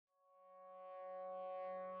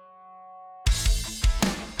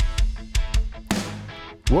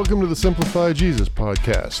Welcome to the Simplify Jesus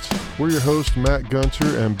podcast. We're your hosts, Matt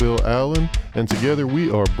Gunter and Bill Allen, and together we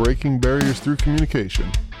are breaking barriers through communication.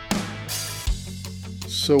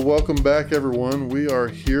 So welcome back, everyone. We are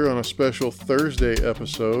here on a special Thursday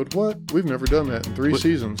episode. What? We've never done that in three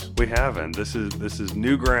seasons. We haven't. This is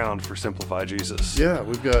new ground for Simplify Jesus. Yeah,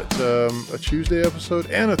 we've got a Tuesday episode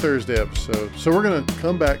and a Thursday episode. So we're going to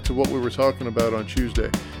come back to what we were talking about on Tuesday.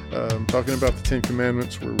 Talking about the Ten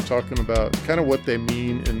Commandments, where we're talking about kind of what they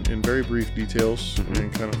mean in very brief details,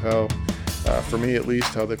 and kind of how, for me at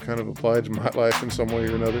least, how they've kind of applied to my life in some way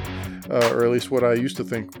or another, or at least what I used to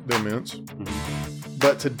think they meant.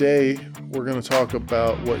 But today, we're going to talk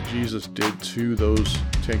about what Jesus did to those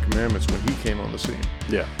Ten Commandments when he came on the scene.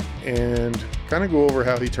 Yeah. And kind of go over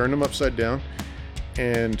how he turned them upside down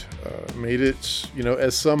and made it,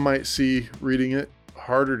 as some might see reading it,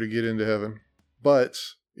 harder to get into heaven. But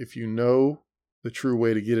if you know the true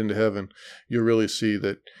way to get into heaven, you'll really see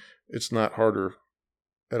that it's not harder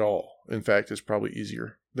at all. In fact, it's probably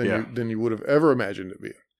easier than you would have ever imagined it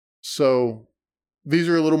being. So these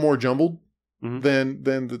are a little more jumbled than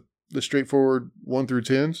the straightforward 1 through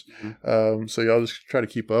 10s. So y'all just try to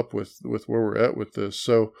keep up with where we're at with this.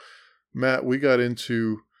 So Matt, we got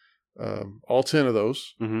into all 10 of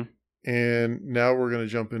those. And now we're going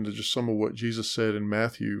to jump into just some of what Jesus said in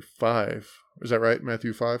Matthew 5. Is that right?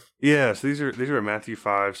 Matthew 5? Yes, these are Matthew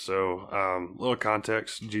 5. So, little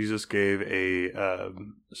context. Jesus gave a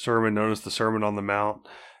sermon known as the Sermon on the Mount.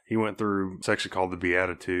 He went through a section called the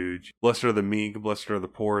Beatitudes. Blessed are the meek, blessed are the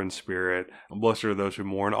poor in spirit, blessed are those who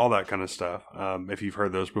mourn, all that kind of stuff. If you've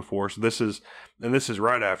heard those before. So this is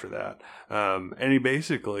right after that. And he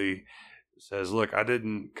basically says, look, I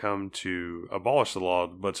didn't come to abolish the law,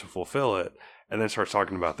 but to fulfill it. And then starts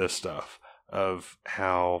talking about this stuff of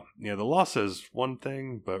how, the law says one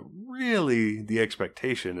thing, but really the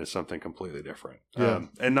expectation is something completely different.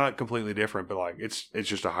 And not completely different, but like it's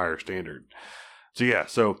just a higher standard.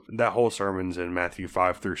 So that whole sermon's in Matthew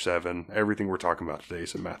 5 through 7. Everything we're talking about today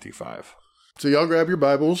is in Matthew 5. So y'all grab your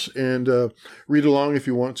Bibles and read along if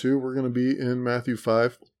you want to. We're going to be in Matthew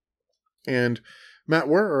 5. And Matt,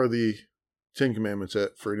 where are the 10 Commandments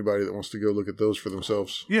at for anybody that wants to go look at those for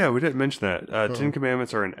themselves? Yeah, we didn't mention that. 10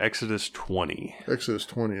 Commandments are in Exodus 20. Exodus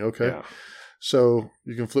 20, okay. Yeah. So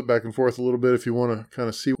you can flip back and forth a little bit if you want to kind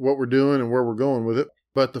of see what we're doing and where we're going with it.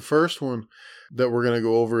 But the first one that we're going to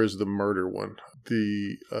go over is the murder one.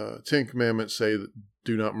 The 10 Commandments say that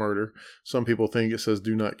do not murder. Some people think it says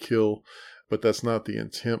do not kill, but that's not the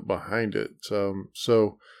intent behind it.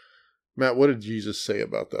 So, Matt, what did Jesus say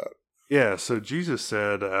about that? Yeah, so Jesus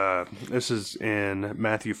said, this is in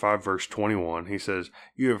Matthew 5, verse 21. He says,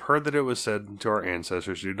 "You have heard that it was said to our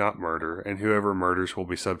ancestors, do not murder, and whoever murders will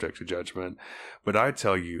be subject to judgment. But I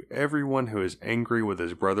tell you, everyone who is angry with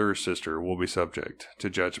his brother or sister will be subject to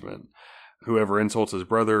judgment. Whoever insults his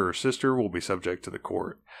brother or sister will be subject to the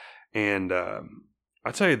court." And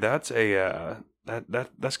I tell you, that's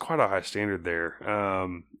that's quite a high standard there.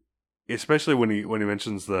 Especially when he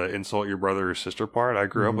mentions the insult your brother or sister part. I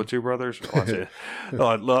grew up with two brothers.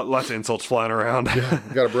 Lots of insults flying around. Yeah,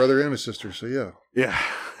 got a brother and a sister, so yeah. Yeah.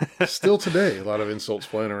 Still today, a lot of insults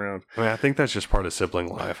flying around. I mean, I think that's just part of sibling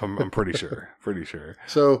life. I'm pretty sure. Pretty sure.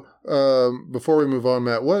 So before we move on,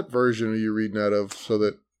 Matt, what version are you reading out of so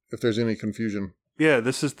that if there's any confusion? Yeah,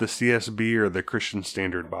 this is the CSB or the Christian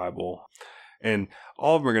Standard Bible. And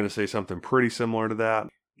all of them are going to say something pretty similar to that.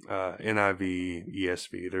 NIV,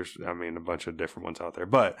 ESV, there's, a bunch of different ones out there,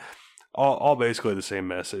 but all basically the same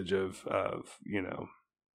message of, the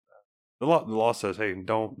law says, hey,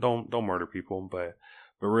 don't murder people, but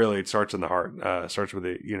really it starts in the heart, starts with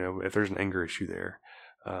it, if there's an anger issue there,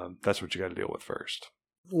 that's what you got to deal with first.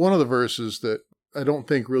 One of the verses that I don't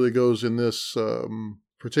think really goes in this,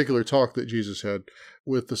 particular talk that Jesus had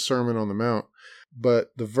with the Sermon on the Mount,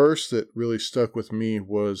 but the verse that really stuck with me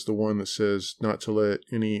was the one that says not to let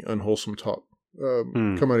any unwholesome talk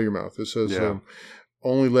come out of your mouth. It says,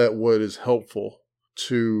 only let what is helpful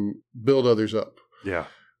to build others up. Yeah.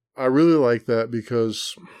 I really like that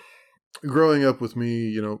because growing up with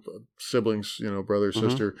me, siblings, brother,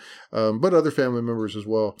 sister, but other family members as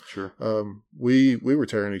well. Sure. We were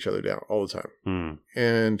tearing each other down all the time.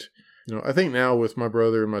 And I think now with my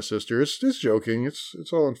brother and my sister, it's joking. It's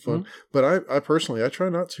all in fun. But I personally, I try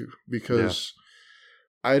not to because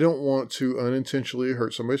I don't want to unintentionally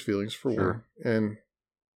hurt somebody's feelings for one. And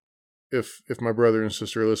if my brother and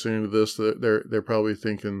sister are listening to this, they're probably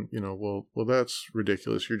thinking, well, that's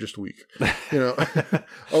ridiculous. You're just weak.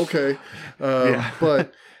 Okay.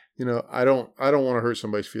 But I don't want to hurt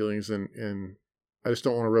somebody's feelings, and I just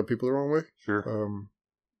don't want to rub people the wrong way. Sure.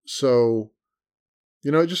 So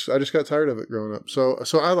I just got tired of it growing up. So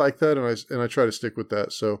I like that, and I try to stick with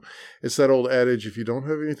that. So it's that old adage: if you don't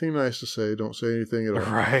have anything nice to say, don't say anything at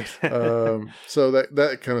all. Right. So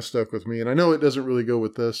that kind of stuck with me, and I know it doesn't really go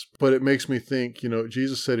with this, but it makes me think.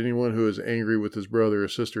 Jesus said, "Anyone who is angry with his brother or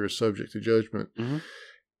sister is subject to judgment." Mm-hmm.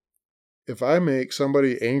 If I make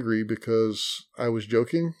somebody angry because I was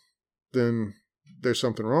joking, then there's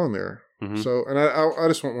something wrong there. Mm-hmm. So, and I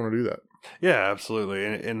just won't want to do that. Yeah, absolutely,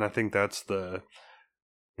 and I think that's the,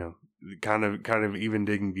 kind of even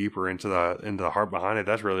digging deeper into the heart behind it.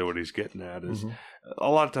 That's really what he's getting at. Is a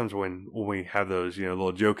lot of times when we have those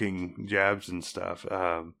little joking jabs and stuff.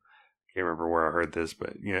 Can't remember where I heard this,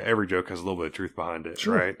 but every joke has a little bit of truth behind it,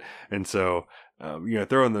 Sure. right? And so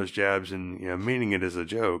throwing those jabs and meaning it as a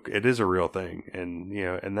joke, it is a real thing, and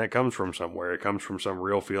and that comes from somewhere. It comes from some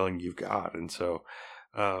real feeling you've got, and so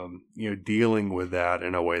dealing with that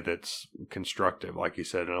in a way that's constructive, like you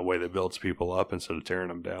said, in a way that builds people up instead of tearing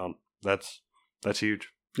them down. That's huge.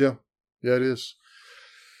 Yeah, it is.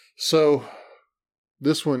 So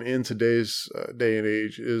this one in today's day and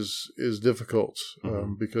age is difficult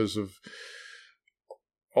because of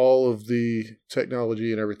all of the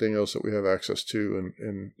technology and everything else that we have access to,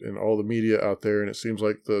 and all the media out there. And it seems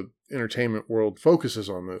like the entertainment world focuses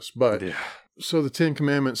on this. But so the 10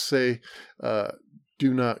 Commandments say,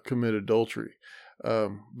 do not commit adultery.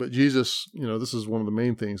 But Jesus, this is one of the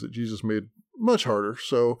main things that Jesus made much harder.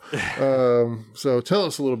 So, so tell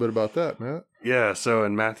us a little bit about that, Matt. Yeah. So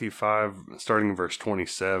in Matthew 5, starting in verse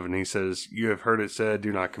 27, he says, "You have heard it said,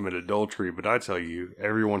 do not commit adultery. But I tell you,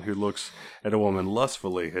 everyone who looks at a woman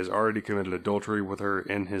lustfully has already committed adultery with her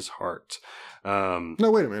in his heart." No,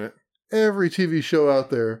 wait a minute. Every TV show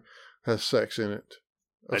out there has sex in it.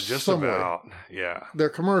 Just about. Yeah. Their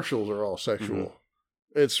commercials are all sexual.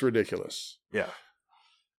 Mm-hmm. It's ridiculous. Yeah.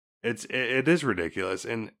 It is ridiculous,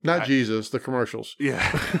 and not Jesus, the commercials. Yeah,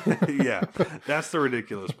 yeah, that's the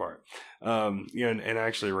ridiculous part. And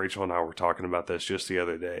actually, Rachel and I were talking about this just the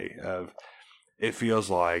other day. It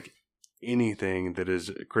feels like anything that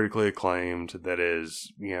is critically acclaimed, that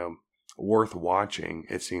is worth watching,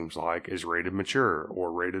 it seems like, is rated mature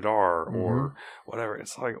or rated R or whatever.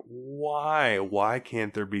 It's like, why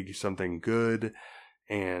can't there be something good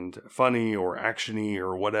and funny or actiony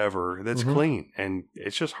or whatever that's clean? And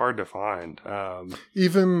it's just hard to find.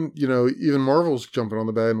 Even Marvel's jumping on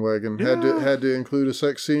the bandwagon. Had to include a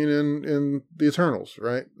sex scene in the Eternals,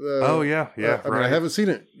 right? Yeah. I mean, I haven't seen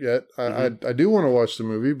it yet. I do want to watch the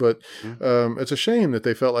movie, but it's a shame that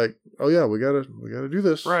they felt like, oh yeah, we gotta do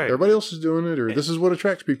this. Right. Everybody else is doing it, or this is what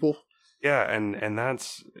attracts people. Yeah, and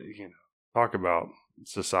that's talk about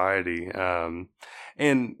society.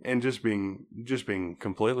 And just being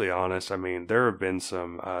completely honest, I mean, there have been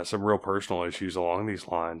some real personal issues along these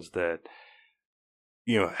lines that,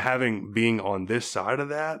 being on this side of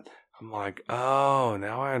that, I'm like, oh,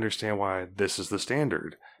 now I understand why this is the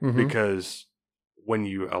standard. Because when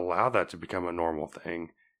you allow that to become a normal thing,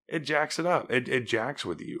 it jacks it up. It jacks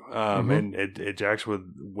with you. And it jacks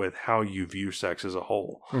with how you view sex as a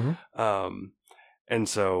whole. And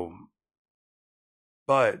so,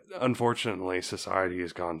 but unfortunately, society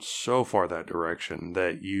has gone so far that direction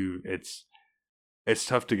that it's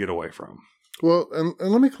tough to get away from. Well, and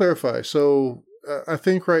let me clarify. So I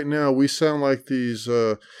think right now we sound like these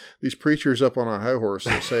preachers up on a high horse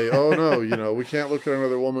that say, "Oh no, we can't look at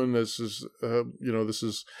another woman. This is,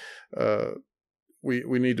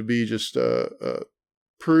 we need to be just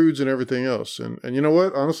prudes and everything else." And you know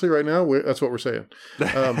what? Honestly, right now that's what we're saying.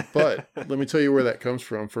 But let me tell you where that comes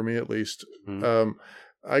from. For me, at least.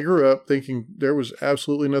 I grew up thinking there was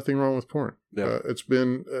absolutely nothing wrong with porn. Yeah. It's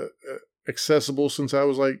been accessible since I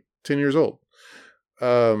was like 10 years old.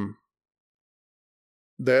 That's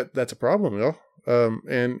a problem, y'all.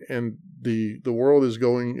 And the world is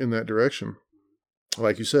going in that direction.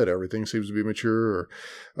 Like you said, everything seems to be mature,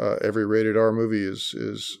 or every rated R movie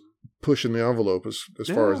is pushing the envelope as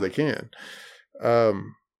far as they can.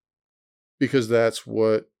 Because that's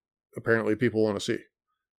what apparently people want to see.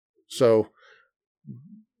 So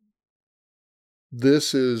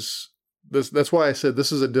that's why I said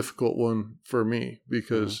this is a difficult one for me,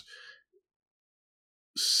 because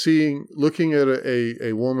looking at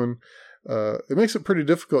a woman, it makes it pretty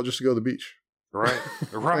difficult just to go to the beach. Right.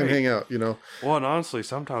 And hang out, Well, and honestly,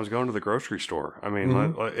 sometimes going to the grocery store, I mean,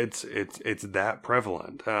 it's that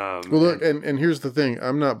prevalent. Well, look, and here's the thing: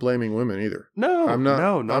 I'm not blaming women either. No, I'm not.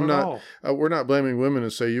 No, not I'm at not. All. We're not blaming women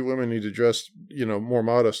and say you women need to dress, more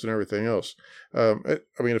modest and everything else. I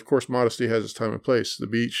mean, of course, modesty has its time and place. The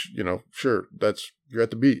beach, sure, you're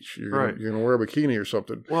at the beach. You're going to wear a bikini or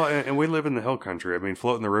something. Well, and we live in the hill country. I mean,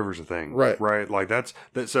 floating the river's a thing, right? Right, like that's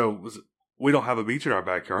that. So we don't have a beach in our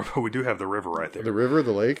backyard, but we do have the river right there. The river,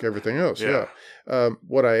 the lake, everything else. Yeah.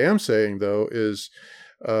 What I am saying though is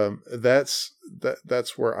that's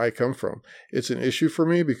where I come from. It's an issue for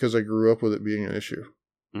me because I grew up with it being an issue.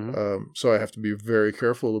 Mm-hmm. So I have to be very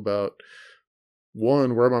careful about,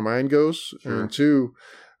 one, where my mind goes, Sure. and two,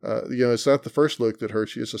 it's not the first look that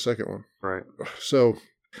hurts you; it's the second one. Right. So,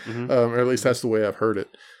 Mm-hmm. or at least that's the way I've heard it.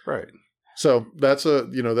 Right. So that's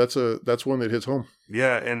one that hits home.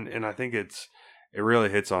 Yeah, and I think it really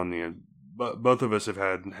hits on the. But both of us have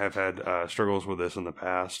had struggles with this in the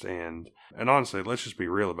past, and honestly, let's just be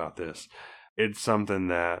real about this. It's something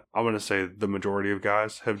that I'm going to say the majority of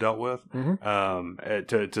guys have dealt with,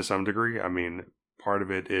 to some degree. I mean, part of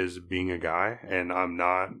it is being a guy, and I'm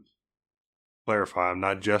not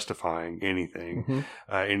justifying anything,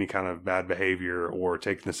 any kind of bad behavior or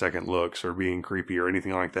taking the second looks or being creepy or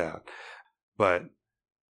anything like that. But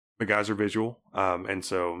the guys are visual, and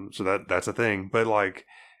so that's a thing.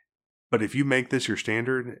 But if you make this your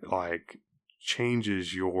standard,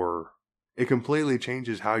 it completely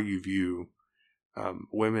changes how you view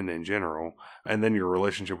women in general, and then your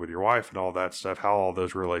relationship with your wife and all that stuff, how all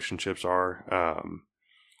those relationships are.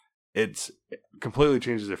 It completely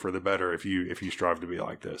changes it for the better if you strive to be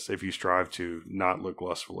like this, if you strive to not look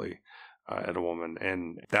lustfully at a woman.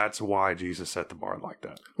 And that's why Jesus set the bar like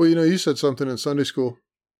that. Well, you said something in Sunday school,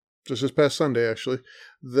 just this past Sunday, actually,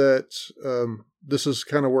 that this is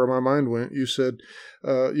kind of where my mind went. You said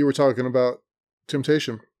you were talking about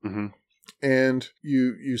temptation, and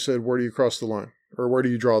you said, where do you cross the line, or where do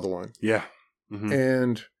you draw the line? Yeah,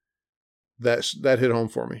 and that hit home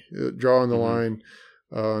for me. Drawing the line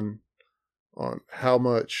on how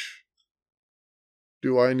much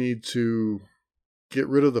do I need to get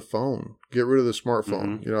rid of the phone, get rid of the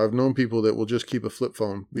smartphone. I've known people that will just keep a flip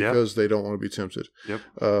phone because they don't want to be tempted. Yep.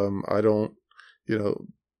 I don't,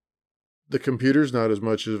 the computer's not as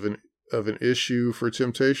much of an issue for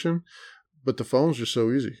temptation, but the phone's just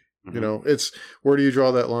so easy. It's where do you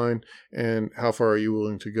draw that line, and how far are you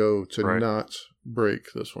willing to go to not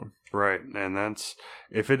break this one? Right. And that's,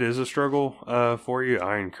 if it is a struggle for you,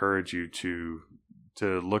 I encourage you to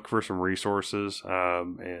look for some resources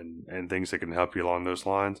and things that can help you along those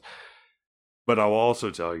lines. But I will also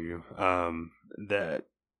tell you that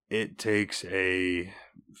it takes a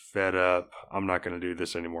fed up, I'm not going to do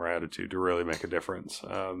this anymore attitude to really make a difference.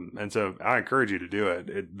 And so I encourage you to do it.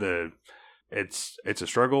 It's a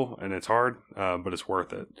struggle and it's hard, but it's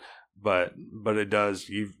worth it. But it does,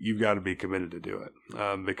 you've got to be committed to do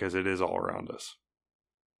it because it is all around us.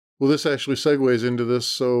 Well, this actually segues into this,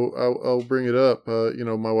 so I'll bring it up.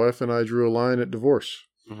 My wife and I drew a line at divorce.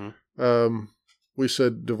 We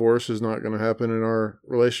said divorce is not going to happen in our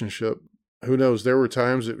relationship. Who knows? There were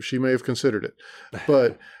times that she may have considered it.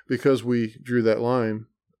 But because we drew that line,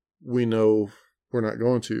 we know we're not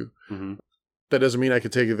going to. That doesn't mean I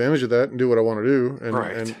could take advantage of that and do what I want to do,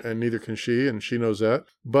 and neither can she, and she knows that.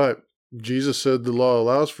 But Jesus said the law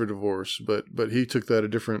allows for divorce, but he took that a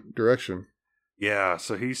different direction. Yeah,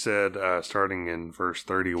 so he said, starting in verse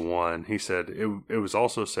 31, he said, it was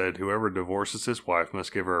also said, whoever divorces his wife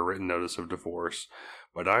must give her a written notice of divorce.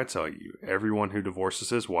 But I tell you, everyone who divorces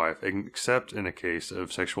his wife, except in a case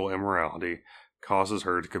of sexual immorality, causes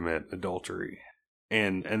her to commit adultery.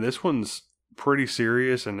 And this one's pretty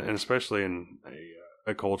serious, and especially in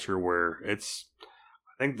a culture where I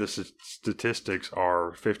think the statistics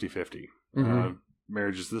are 50-50.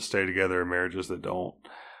 Marriages that stay together and marriages that don't.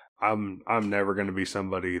 I'm never going to be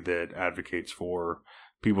somebody that advocates for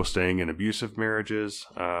people staying in abusive marriages,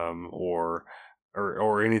 or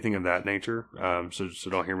anything of that nature. So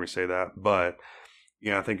don't hear me say that. But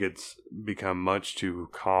I think it's become much too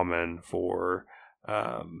common for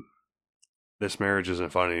this marriage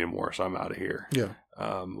isn't fun anymore, so I'm out of here. Yeah.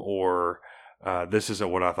 Or this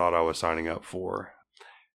isn't what I thought I was signing up for.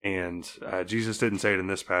 And Jesus didn't say it in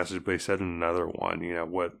this passage, but he said in another one,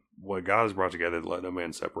 what God has brought together, let no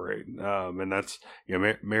man separate. And that's,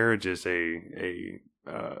 marriage is a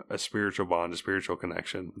spiritual bond, a spiritual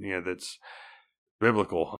connection, that's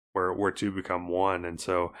biblical, where two become one. And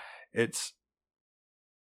so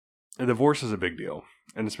divorce is a big deal,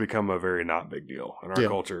 and it's become a very not big deal in our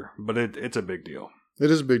culture, but it's a big deal. It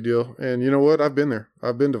is a big deal. And you know what? I've been there.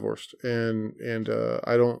 I've been divorced, and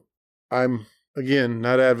I'm, again,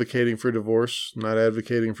 not advocating for divorce, not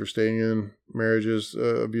advocating for staying in marriages,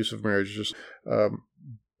 abusive marriages.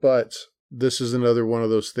 But this is another one of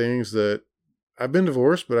those things that I've been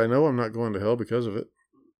divorced, but I know I'm not going to hell because of it.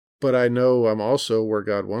 But I know I'm also where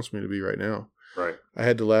God wants me to be right now. Right. I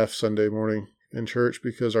had to laugh Sunday morning in church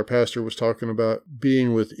because our pastor was talking about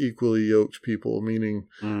being with equally yoked people, meaning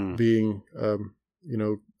being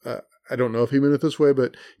I don't know if he meant it this way,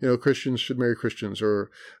 but Christians should marry Christians,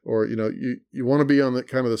 or you want to be on the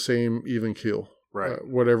kind of the same even keel, Right.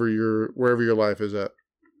 wherever your life is at.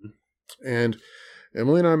 And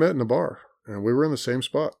Emily and I met in a bar, and we were in the same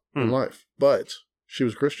spot in life, but she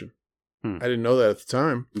was Christian. I didn't know that at the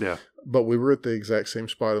time. Yeah. But we were at the exact same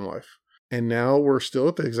spot in life. And now we're still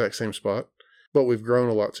at the exact same spot, but we've grown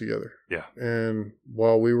a lot together. Yeah. And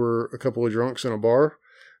while we were a couple of drunks in a bar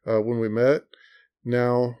when we met,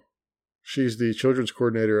 now she's the children's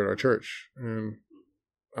coordinator at our church. And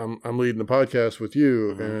I'm leading the podcast with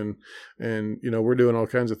you, and we're doing all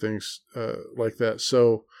kinds of things like that.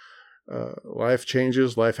 So life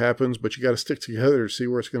changes, life happens, but you got to stick together to see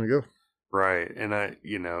where it's going to go. Right. And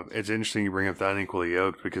it's interesting you bring up the unequally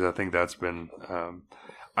yoked, because I think that's been,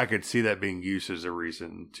 I could see that being used as a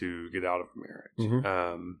reason to get out of a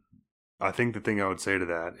marriage. I think the thing I would say to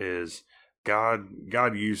that is God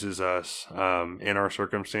uses us in our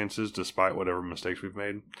circumstances despite whatever mistakes we've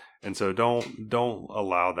made. And so don't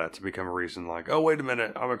allow that to become a reason like, oh, wait a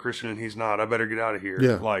minute, I'm a Christian and he's not, I better get out of here.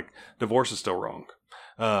 Yeah. Like, divorce is still wrong.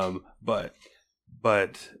 But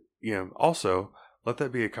also let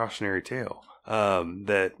that be a cautionary tale.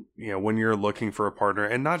 That, when you're looking for a partner,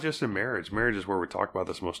 and not just in marriage is where we talk about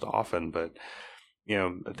this most often, but,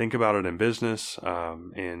 think about it in business,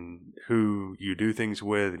 and who you do things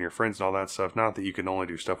with and your friends and all that stuff. Not that you can only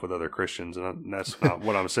do stuff with other Christians, and that's not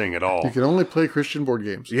what I'm saying at all. You can only play Christian board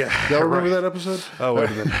games. Yeah. Y'all remember that episode? Oh, wait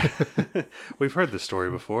a minute. We've heard this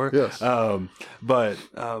story before. Yes.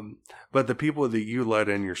 But the people that you let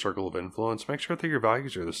in your circle of influence, make sure that your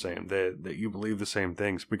values are the same, that you believe the same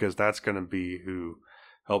things, because that's going to be who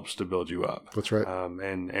helps to build you up. That's right.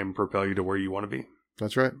 And propel you to where you want to be.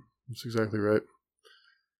 That's right. That's exactly right.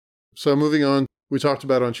 So moving on, we talked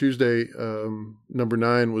about on Tuesday, number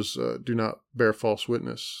 9 was do not bear false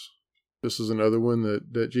witness. This is another one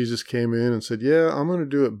that Jesus came in and said, yeah, I'm going to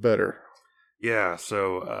do it better. Yeah,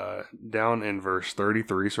 so down in verse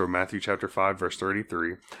 33, so Matthew chapter 5, verse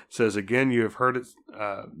 33, says, again, you have heard it,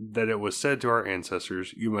 that it was said to our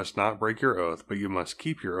ancestors, you must not break your oath, but you must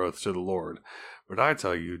keep your oath to the Lord. But I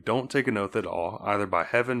tell you, don't take an oath at all, either by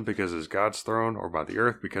heaven, because it is God's throne, or by the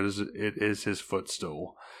earth, because it is his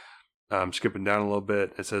footstool. Skipping down a little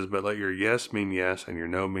bit, it says, but let your yes mean yes, and your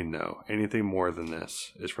no mean no. Anything more than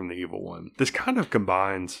this is from the evil one. This kind of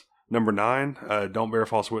combines number 9, don't bear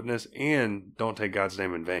false witness, and don't take God's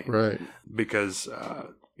name in vain. Right. Because,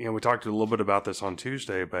 we talked a little bit about this on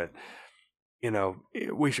Tuesday, but,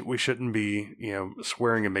 we shouldn't be,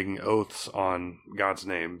 swearing and making oaths on God's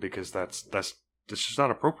name, because that's just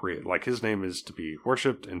not appropriate. Like, his name is to be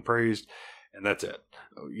worshiped and praised, and that's it.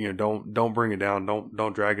 Don't bring it down.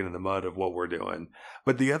 Don't drag it in the mud of what we're doing.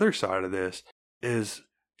 But the other side of this is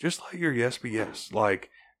just let your yes be yes. Like,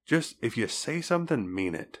 just if you say something,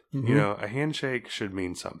 mean it. A handshake should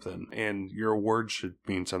mean something, and your words should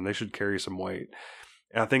mean something. They should carry some weight.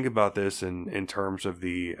 And I think about this in terms of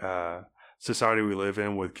the society we live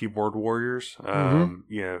in with keyboard warriors,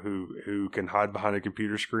 who can hide behind a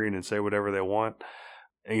computer screen and say whatever they want.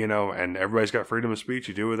 And everybody's got freedom of speech.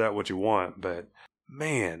 You do with that what you want. But,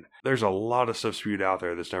 man, there's a lot of stuff spewed out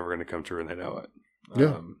there that's never going to come true, and they know it.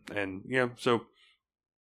 Yeah. So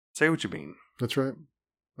say what you mean. That's right.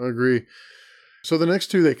 I agree. So the next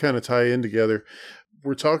two, they kind of tie in together.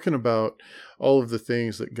 We're talking about all of the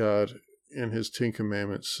things that God in his 10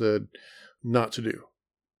 commandments said not to do,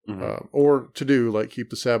 or to do, like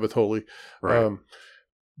keep the Sabbath holy. Right.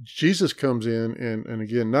 Jesus comes in and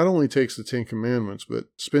again, not only takes the 10 commandments, but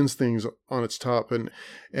spins things on its top and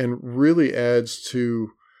really adds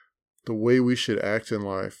to the way we should act in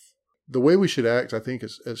life. The way we should act, I think,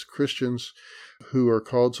 as Christians who are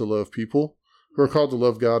called to love people, who are called to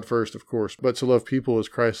love God first, of course, but to love people as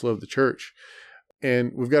Christ loved the church.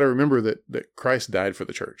 And we've got to remember that Christ died for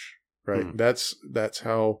the church, right? That's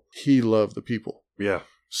how he loved the people. Yeah.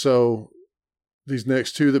 So these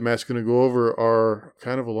next two that Matt's going to go over are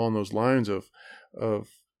kind of along those lines of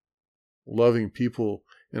loving people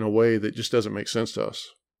in a way that just doesn't make sense to us.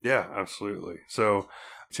 Yeah, absolutely. So,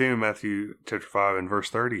 in Matthew chapter 5 and verse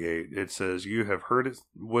 38, it says, you have heard it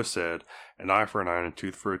was said, an eye for an eye and a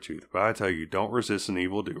tooth for a tooth. But I tell you, don't resist an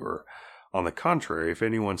evildoer. On the contrary, if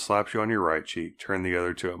anyone slaps you on your right cheek, turn the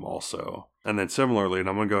other to him also. And then similarly, and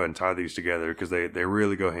I'm going to go ahead and tie these together because they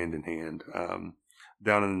really go hand in hand.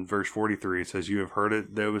 Down in verse 43, it says, you have heard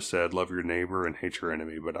it that was said, love your neighbor and hate your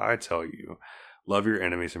enemy. But I tell you, love your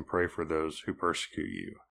enemies and pray for those who persecute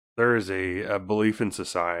you. There is a belief in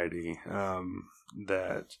society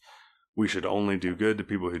that we should only do good to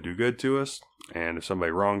people who do good to us. And if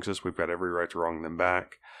somebody wrongs us, we've got every right to wrong them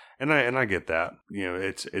back. And I get that.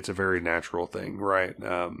 It's a very natural thing, right?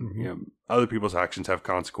 Other people's actions have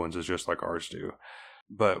consequences just like ours do.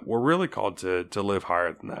 But we're really called to live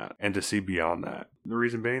higher than that and to see beyond that. The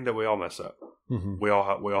reason being that we all mess up. Mm-hmm. We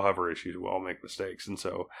all have our issues. We all make mistakes. And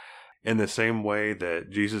so in the same way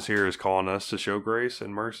that Jesus here is calling us to show grace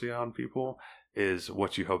and mercy on people is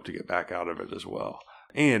what you hope to get back out of it as well.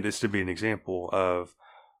 And it's to be an example of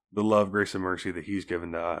the love, grace, and mercy that he's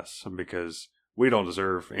given to us, because we don't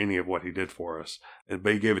deserve any of what he did for us,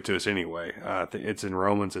 but he gave it to us anyway. It's in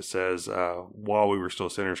Romans. It says, while we were still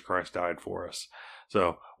sinners, Christ died for us.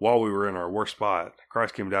 So while we were in our worst spot,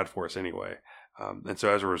 Christ came and died for us anyway. And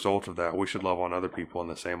so as a result of that, we should love on other people in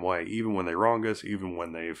the same way, even when they wrong us, even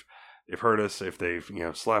when they've hurt us. If they've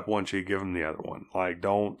slapped one cheek, give them the other one. Like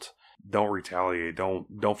don't retaliate.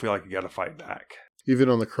 Don't feel like you got to fight back. Even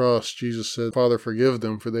on the cross, Jesus said, "Father, forgive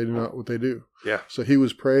them, for they do not what they do." Yeah. So he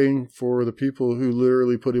was praying for the people who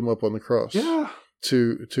literally put him up on the cross. Yeah.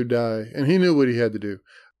 To die, and he knew what he had to do,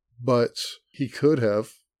 but he could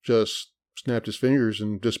have just snapped his fingers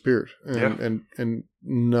and disappeared, and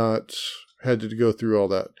not had to go through all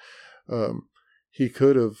that. He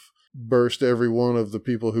could have burst every one of the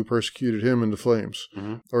people who persecuted him into flames,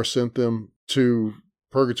 or sent them to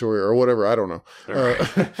purgatory or whatever. I don't know.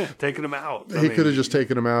 Taking them out. He could have just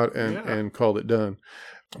taken them out and called it done,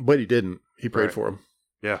 but he didn't. He prayed for them.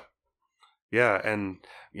 Yeah. Yeah. And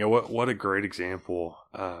what a great example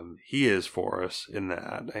he is for us in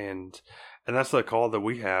that. And that's the call that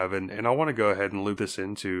we have. And I want to go ahead and loop this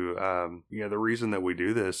into, the reason that we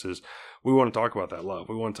do this is we want to talk about that love.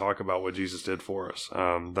 We want to talk about what Jesus did for us.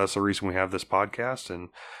 That's the reason we have this podcast, and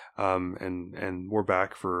we're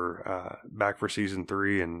back for season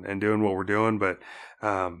 3 and doing what we're doing. But,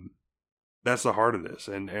 that's the heart of this.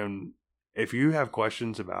 And if you have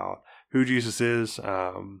questions about who Jesus is,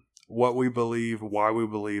 what we believe, why we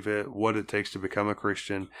believe it, what it takes to become a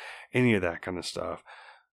Christian, any of that kind of stuff,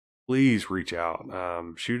 please reach out.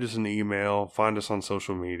 Shoot us an email, find us on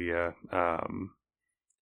social media,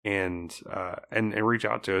 and reach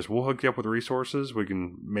out to us. We'll hook you up with resources. We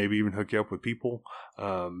can maybe even hook you up with people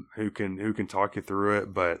who can talk you through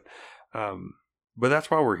it. But that's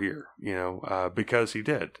why we're here, because he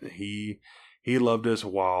did. He loved us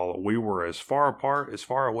while we were as far apart, as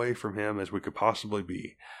far away from him as we could possibly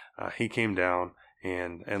be. He came down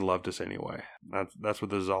and loved us anyway. That's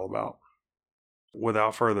what this is all about.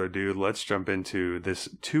 Without further ado, let's jump into this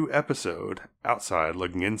 2-episode Outside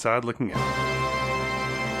Looking Inside Looking Out.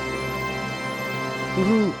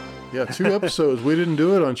 Woohoo! Yeah, 2 episodes. We didn't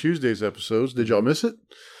do it on Tuesday's episodes. Did y'all miss it?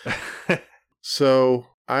 So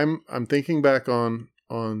I'm thinking back on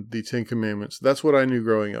the 10 Commandments. That's what I knew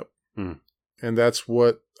growing up. And that's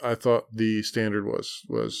what I thought the standard was,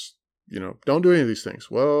 don't do any of these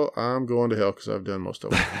things. Well, I'm going to hell because I've done most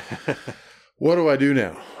of them. What do I do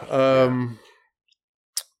now?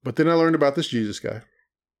 But then I learned about this Jesus guy.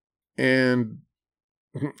 And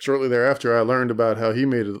shortly thereafter, I learned about how he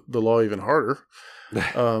made the law even harder.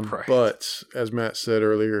 Right. But as Matt said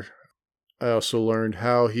earlier, I also learned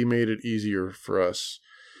how he made it easier for us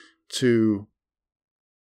to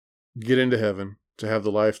get into heaven, to have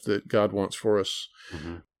the life that God wants for us,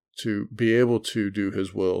 to be able to do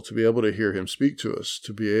his will, to be able to hear him speak to us,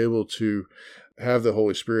 to be able to have the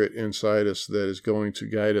Holy Spirit inside us that is going to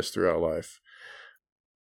guide us throughout life.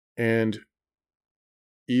 And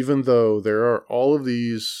even though there are all of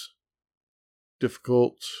these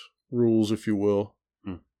difficult rules, if you will,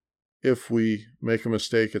 if we make a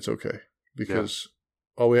mistake, it's okay. Because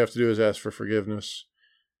all we have to do is ask for forgiveness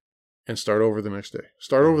and start over the next day.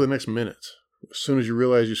 Start over the next minute. As soon as you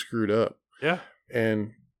realize you screwed up. Yeah.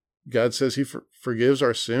 And God says he forgives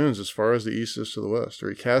our sins as far as the east is to the west, or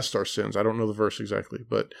he casts our sins. I don't know the verse exactly,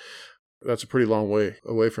 but that's a pretty long way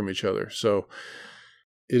away from each other. So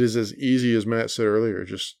it is as easy as Matt said earlier,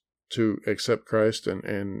 just to accept Christ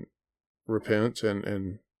and repent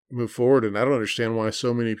and move forward. And I don't understand why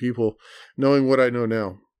so many people, knowing what I know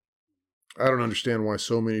now, I don't understand why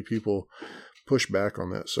so many people push back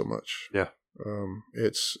on that so much. Yeah.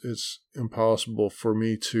 It's impossible for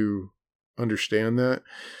me to understand that.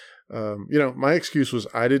 My excuse was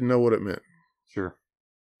I didn't know what it meant. Sure.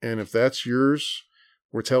 And if that's yours,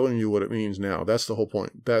 we're telling you what it means now. That's the whole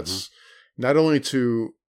point. That's not only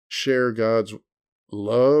to share God's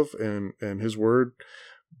love and his word,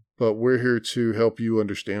 but we're here to help you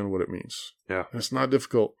understand what it means. Yeah. And it's not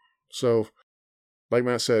difficult. So like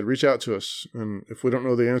Matt said, reach out to us. And if we don't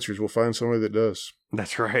know the answers, we'll find somebody that does.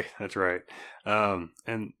 That's right. That's right.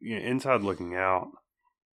 And inside looking out,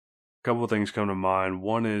 a couple of things come to mind.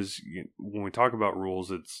 One is when we talk about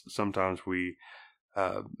rules, it's sometimes we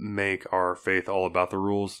make our faith all about the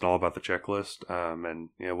rules and all about the checklist. And,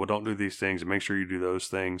 well, don't do these things and make sure you do those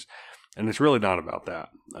things. And it's really not about that.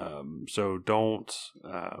 So don't,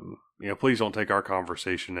 please don't take our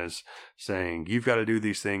conversation as saying, you've got to do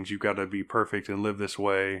these things. You've got to be perfect and live this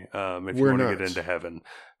way if you want to get into heaven.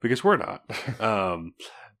 Because we're not.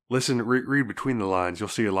 Listen, read between the lines. You'll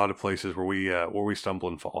see a lot of places where we stumble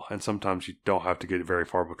and fall. And sometimes you don't have to get very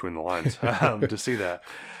far between the lines to see that.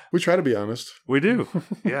 We try to be honest. We do.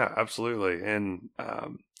 Yeah, absolutely. And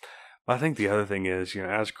I think the other thing is,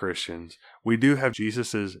 as Christians, we do have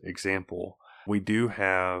Jesus's example. We do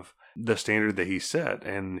have the standard that he set,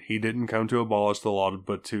 and he didn't come to abolish the law,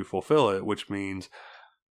 but to fulfill it, which means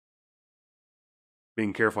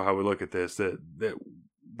being careful how we look at this, that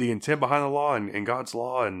the intent behind the law and God's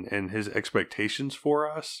law and his expectations for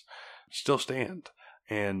us still stand.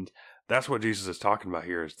 And that's what Jesus is talking about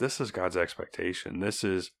here, is this is God's expectation. This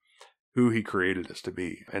is who he created us to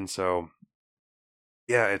be. And so,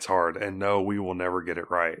 yeah, it's hard. And no, we will never get it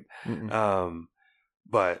right.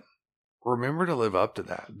 But remember to live up to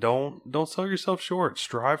that. Don't sell yourself short.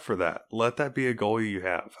 Strive for that. Let that be a goal you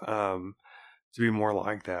have, to be more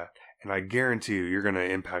like that. And I guarantee you're going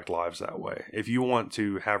to impact lives that way. If you want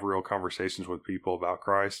to have real conversations with people about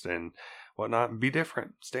Christ and whatnot, be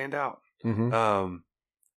different, stand out.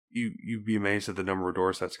 You'd be amazed at the number of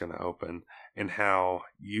doors that's going to open, and how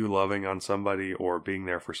you loving on somebody or being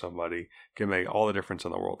there for somebody can make all the difference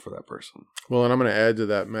in the world for that person. Well, and I'm going to add to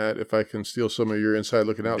that, Matt, if I can steal some of your inside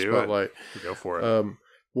looking out spotlight. Go for it.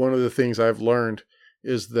 One of the things I've learned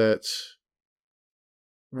is that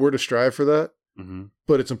we're to strive for that,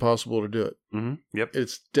 but it's impossible to do it. Yep.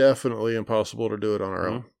 It's definitely impossible to do it on our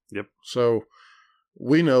own. Yep. So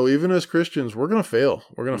we know, even as Christians, we're going to fail.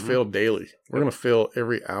 We're going to fail daily. We're going to fail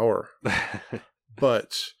every hour.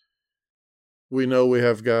 But we know we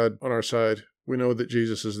have God on our side. We know that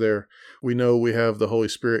Jesus is there. We know we have the Holy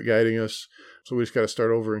Spirit guiding us. So we just got to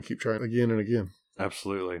start over and keep trying again and again.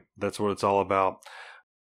 Absolutely. That's what it's all about.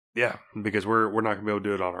 Yeah, because we're not going to be able to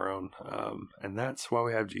do it on our own. And that's why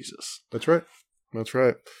we have Jesus. That's right. That's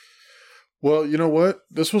right. Well, you know what?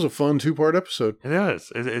 This was a fun 2-part episode. It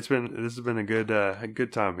is. This has been a good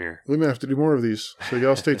time here. We may have to do more of these, so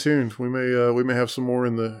y'all stay tuned. We may have some more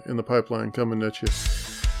in the pipeline coming at you.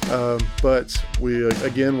 But we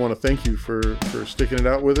again want to thank you for sticking it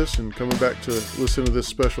out with us and coming back to listen to this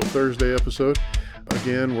special Thursday episode.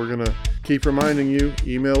 Again, we're going to keep reminding you,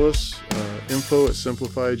 email us,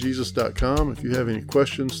 info@simplifyjesus.com. If you have any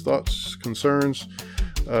questions, thoughts, concerns,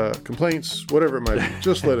 complaints, whatever it might be,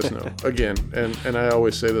 just let us know. Again, and I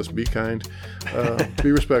always say this, be kind,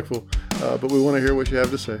 be respectful, but we want to hear what you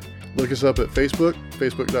have to say. Look us up at Facebook,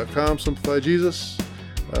 facebook.com/simplifyjesus.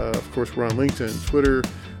 Of course, we're on LinkedIn, Twitter.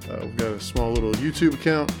 We've got a small little YouTube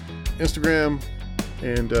account, Instagram,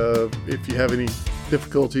 and if you have any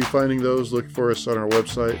difficulty finding those, look for us on our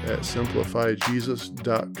website at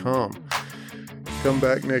simplifyjesus.com. Come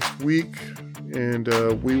back next week, and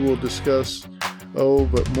we will discuss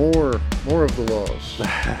but more of the laws,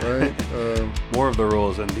 right? More of the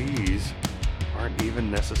rules, and these aren't even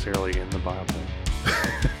necessarily in the Bible.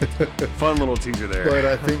 Fun little teaser there. But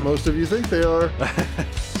I think most of you think they are.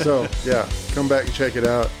 So, yeah, come back and check it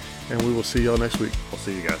out, and we will see y'all next week. We'll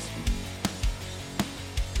see you guys.